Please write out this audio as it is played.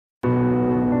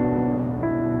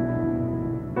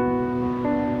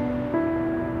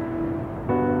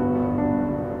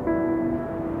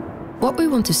What we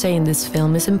want to say in this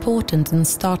film is important and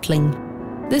startling.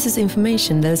 This is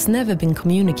information that has never been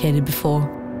communicated before.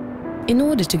 In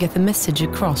order to get the message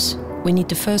across, we need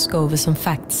to first go over some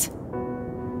facts.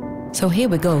 So here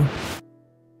we go.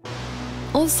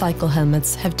 All cycle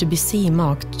helmets have to be CE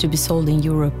marked to be sold in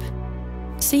Europe.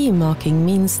 CE marking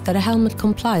means that a helmet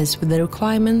complies with the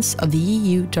requirements of the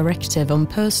EU Directive on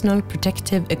Personal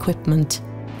Protective Equipment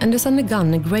and has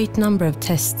undergone a great number of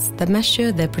tests that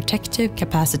measure their protective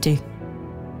capacity.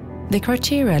 The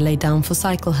criteria laid down for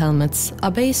cycle helmets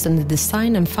are based on the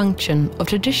design and function of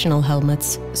traditional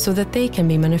helmets so that they can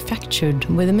be manufactured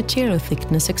with a material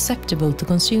thickness acceptable to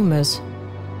consumers.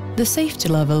 The safety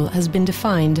level has been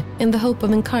defined in the hope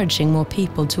of encouraging more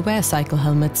people to wear cycle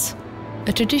helmets.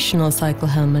 A traditional cycle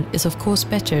helmet is of course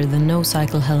better than no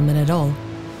cycle helmet at all.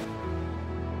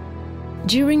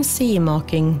 During CE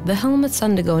marking, the helmets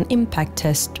undergo an impact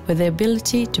test where the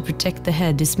ability to protect the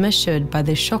head is measured by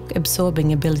their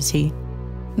shock-absorbing ability.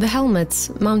 The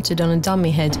helmets, mounted on a dummy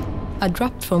head, are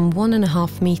dropped from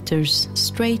 1.5 meters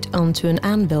straight onto an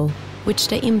anvil, which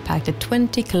they impact at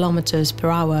 20 kilometers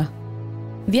per hour.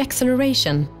 The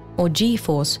acceleration, or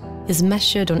G-force, is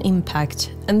measured on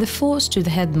impact, and the force to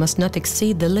the head must not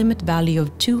exceed the limit value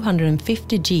of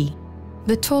 250 G.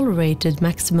 The tolerated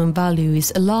maximum value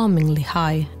is alarmingly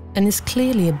high and is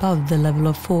clearly above the level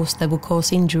of force that will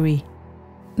cause injury.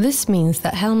 This means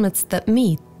that helmets that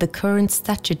meet the current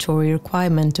statutory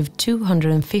requirement of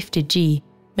 250 G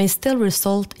may still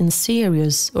result in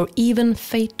serious or even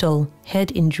fatal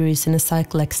head injuries in a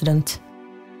cycle accident.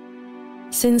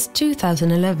 Since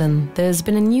 2011, there has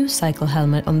been a new cycle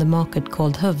helmet on the market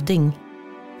called Hövding.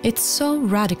 It's so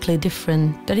radically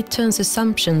different that it turns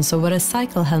assumptions of what a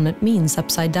cycle helmet means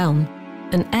upside down.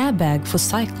 An airbag for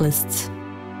cyclists.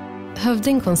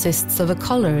 Hövding consists of a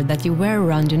collar that you wear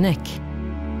around your neck.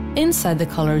 Inside the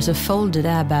collar is a folded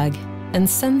airbag and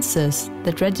sensors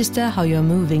that register how you are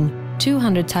moving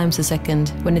 200 times a second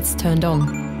when it's turned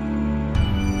on.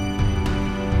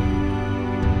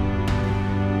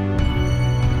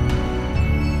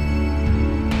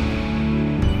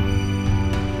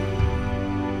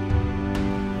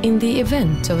 In the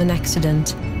event of an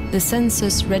accident, the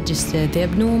sensors register the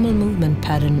abnormal movement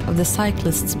pattern of the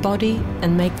cyclist's body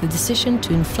and make the decision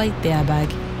to inflate the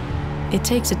airbag. It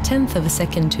takes 1/10 of a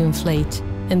second to inflate,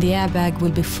 and the airbag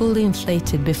will be fully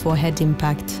inflated before head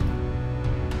impact.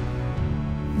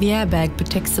 The airbag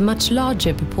protects a much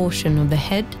larger proportion of the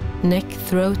head, neck,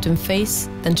 throat and face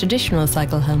than traditional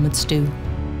cycle helmets do.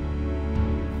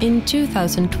 In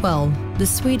 2012, the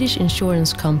Swedish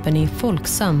insurance company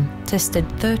Folksam tested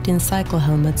 13 cycle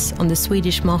helmets on the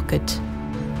Swedish market.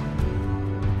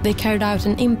 They carried out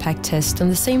an impact test on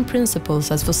the same principles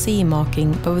as for CE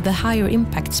marking, but with a higher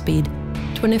impact speed,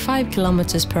 25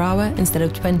 km per hour instead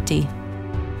of 20.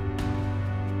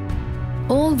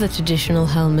 All the traditional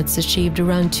helmets achieved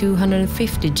around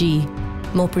 250 G.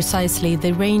 More precisely,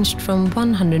 they ranged from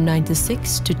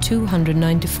 196 to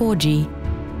 294 G.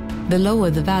 The lower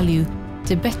the value,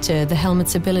 the better the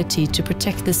helmet's ability to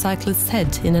protect the cyclist's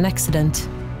head in an accident.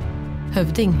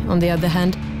 Hövding, on the other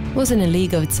hand, was in a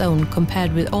league of its own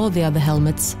compared with all the other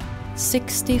helmets,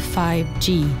 65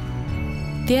 G.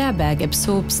 The airbag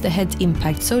absorbs the head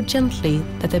impact so gently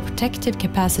that the protective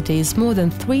capacity is more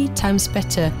than 3 times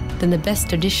better than the best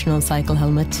traditional cycle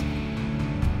helmet.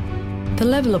 The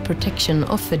level of protection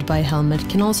offered by a helmet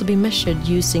can also be measured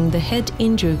using the head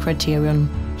injury criterion,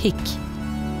 HIC.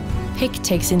 HIC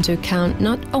takes into account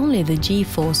not only the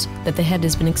G-force that the head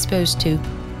has been exposed to,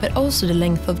 but also the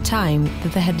length of time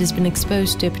that the head has been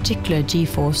exposed to a particular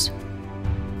G-force.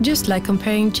 Just like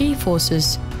comparing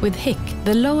G-forces with HIC,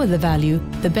 the lower the value,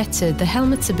 the better the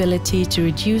helmet's ability to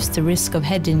reduce the risk of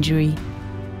head injury.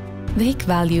 The HIC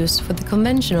values for the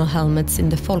conventional helmets in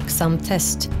the Folksam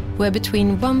test were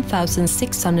between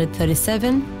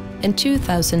 1,637 and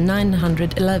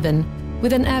 2,911,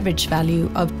 with an average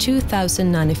value of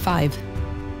 2,095.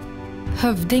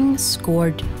 Hövding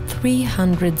scored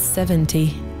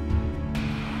 370.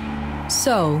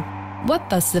 So, what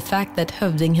does the fact that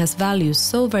Hövding has values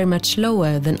so very much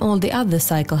lower than all the other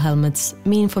cycle helmets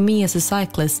mean for me as a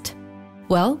cyclist?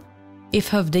 Well, if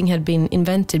Hövding had been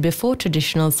invented before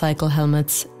traditional cycle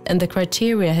helmets and the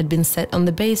criteria had been set on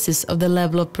the basis of the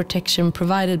level of protection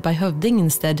provided by Hövding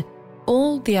instead,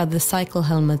 all the other cycle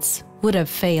helmets would have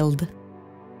failed.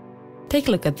 Take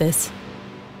a look at this.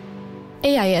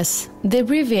 AIS, the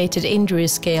abbreviated injury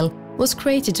scale, was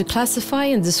created to classify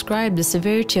and describe the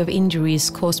severity of injuries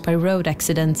caused by road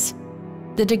accidents.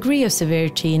 The degree of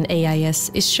severity in AIS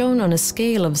is shown on a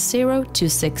scale of 0 to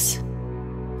 6.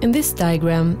 In this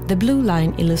diagram, the blue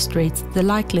line illustrates the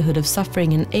likelihood of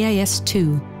suffering an AIS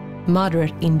 2,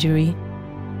 moderate injury.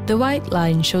 The white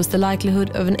line shows the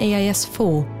likelihood of an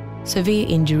AIS-4, severe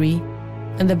injury,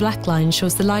 and the black line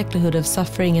shows the likelihood of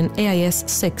suffering an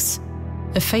AIS-6,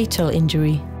 a fatal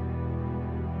injury.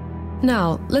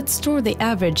 Now, let's store the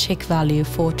average HIC value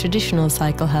for traditional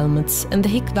cycle helmets and the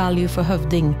HIC value for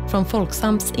Hövding from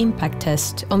Folksam's impact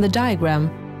test on the diagram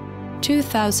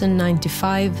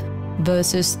 2095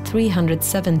 versus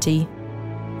 370.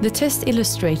 The test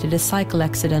illustrated a cycle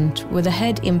accident with a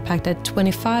head impact at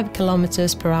 25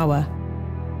 km per hour.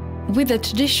 With a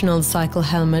traditional cycle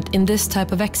helmet in this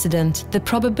type of accident, the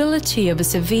probability of a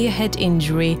severe head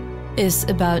injury is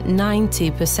about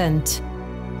 90%,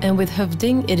 and with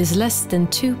Hövding it is less than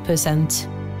 2%.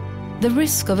 The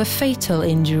risk of a fatal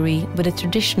injury with a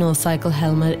traditional cycle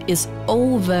helmet is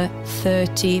over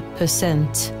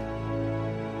 30%.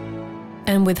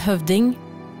 And with Hövding,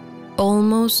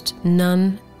 almost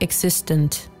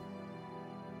non-existent.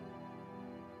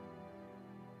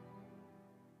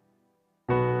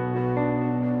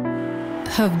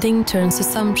 Hövding turns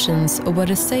assumptions of what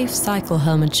a safe cycle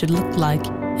helmet should look like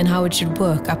and how it should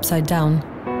work upside down.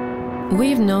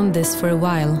 We've known this for a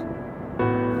while.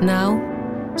 Now,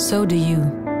 so do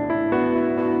you.